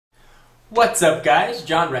What's up, guys?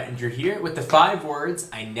 John Rettinger here with the 5 words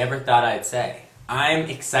I never thought I'd say. I'm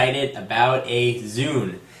excited about a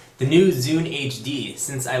Zune, the new Zune HD.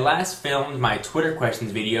 Since I last filmed my Twitter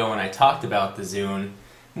questions video and I talked about the Zune,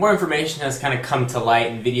 more information has kind of come to light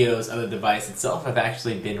and videos of the device itself have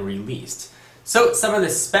actually been released. So some of the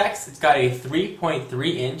specs: it's got a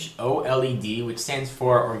 3.3-inch OLED, which stands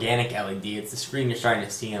for Organic LED. It's the screen you're starting to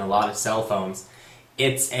see in a lot of cell phones.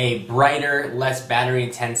 It's a brighter, less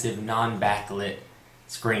battery-intensive, non-backlit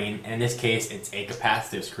screen, and in this case it's a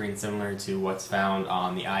capacitive screen similar to what's found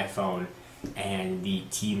on the iPhone and the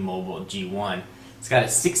T-Mobile G1. It's got a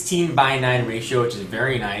 16:9 ratio, which is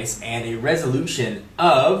very nice, and a resolution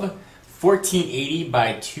of 1480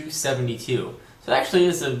 by 272. So it actually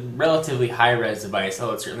is a relatively high-res device,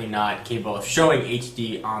 although it's certainly not capable of showing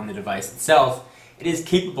HD on the device itself. It is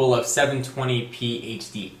capable of 720p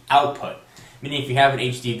HD output, meaning if you have an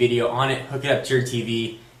HD video on it, hook it up to your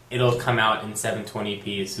TV, it'll come out in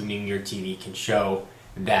 720p, assuming your TV can show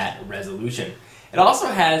that resolution. It also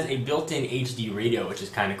has a built-in HD radio, which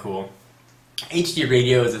is kind of cool. HD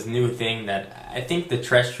radio is this new thing that I think the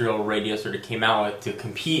terrestrial radio sort of came out with to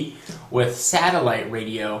compete with satellite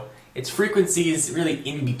radio. Its frequencies really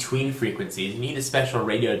in between frequencies. You need a special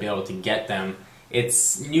radio to be able to get them.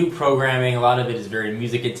 It's new programming, a lot of it is very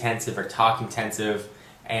music intensive or talk intensive,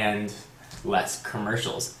 and less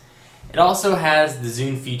commercials. It also has the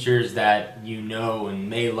Zune features that you know and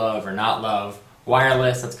may love or not love.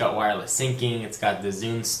 Wireless, it's got wireless syncing, it's got the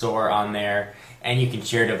Zune store on there, and you can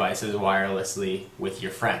share devices wirelessly with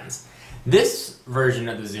your friends. This version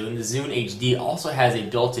of the Zune HD, also has a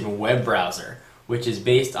built-in web browser, which is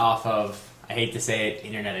based off of, I hate to say it,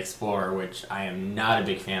 Internet Explorer, which I am not a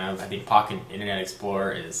big fan of. I think Pocket Internet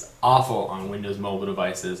Explorer is awful on Windows mobile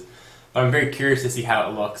devices, but I'm very curious to see how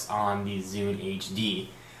it looks on the Zune HD.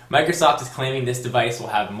 Microsoft is claiming this device will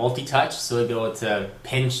have multi-touch, so you'll be able to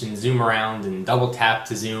pinch and zoom around and double tap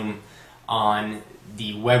to zoom on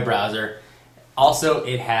the web browser. Also,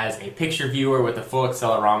 it has a picture viewer with a full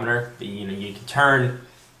accelerometer that you can turn,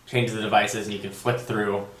 change the devices, and you can flick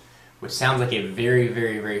through, which sounds like a very,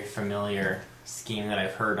 very, very familiar scheme that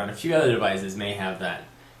I've heard on a few other devices may have that.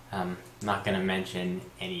 I'm not going to mention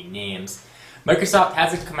any names. Microsoft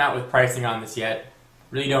hasn't come out with pricing on this yet.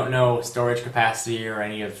 Really don't know storage capacity or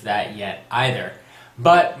any of that yet either.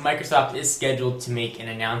 But Microsoft is scheduled to make an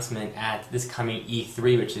announcement at this coming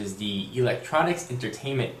E3, which is the Electronics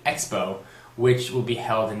Entertainment Expo, which will be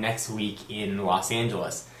held next week in Los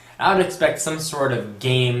Angeles. I would expect some sort of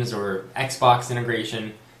games or Xbox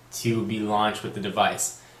integration to be launched with the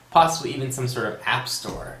device. Possibly even some sort of app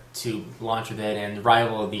store to launch with it and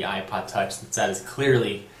rival the iPod Touch, since that is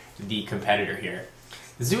clearly the competitor here.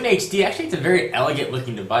 The Zune HD, actually it's a very elegant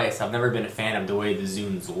looking device. I've never been a fan of the way the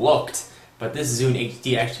Zunes looked, but this Zune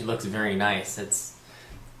HD actually looks very nice. It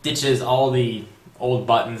ditches all the old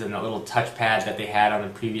buttons and the little touchpad that they had on the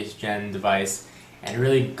previous gen device, and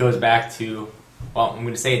really goes back to, well, I'm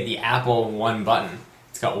going to say the Apple One button.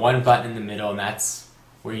 It's got one button in the middle, and that's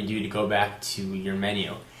where you do to go back to your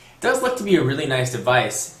menu. It does look to be a really nice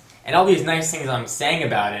device, and all these nice things I'm saying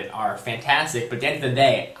about it are fantastic, but at the end of the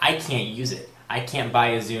day, I can't use it. I can't buy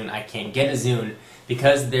a Zune, I can't get a Zune,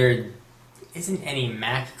 because there isn't any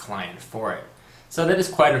Mac client for it. So that is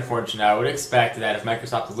quite unfortunate. I would expect that if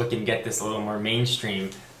Microsoft is looking to get this a little more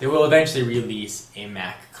mainstream, they will eventually release a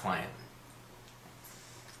Mac client.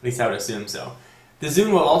 At least I would assume so. The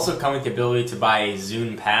Zune will also come with the ability to buy a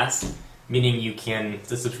Zune Pass, meaning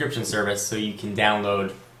it's a subscription service, so you can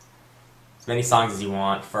download as many songs as you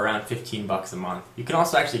want for around $15 a month. You can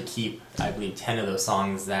also actually keep, I believe, 10 of those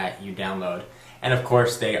songs that you download. And of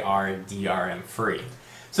course, they are DRM free.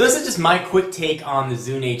 So this is just my quick take on the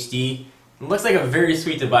Zune HD. It looks like a very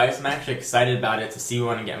sweet device. I'm actually excited about it to see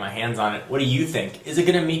when I get my hands on it. What do you think? Is it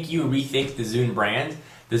going to make you rethink the Zune brand?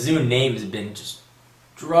 The Zune name has been just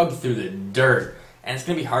drugged through the dirt, and it's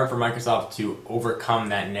going to be hard for Microsoft to overcome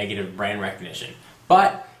that negative brand recognition.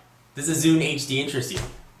 But does the Zune HD interest you?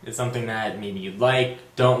 It's something that maybe you'd like,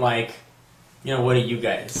 don't like. What do you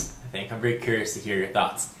guys think? I'm very curious to hear your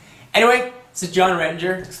thoughts. Anyway, this is John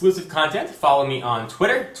Rettinger, exclusive content. Follow me on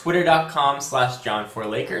Twitter,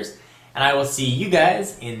 twitter.com/John4Lakers, and I will see you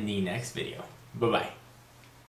guys in the next video. Bye-bye.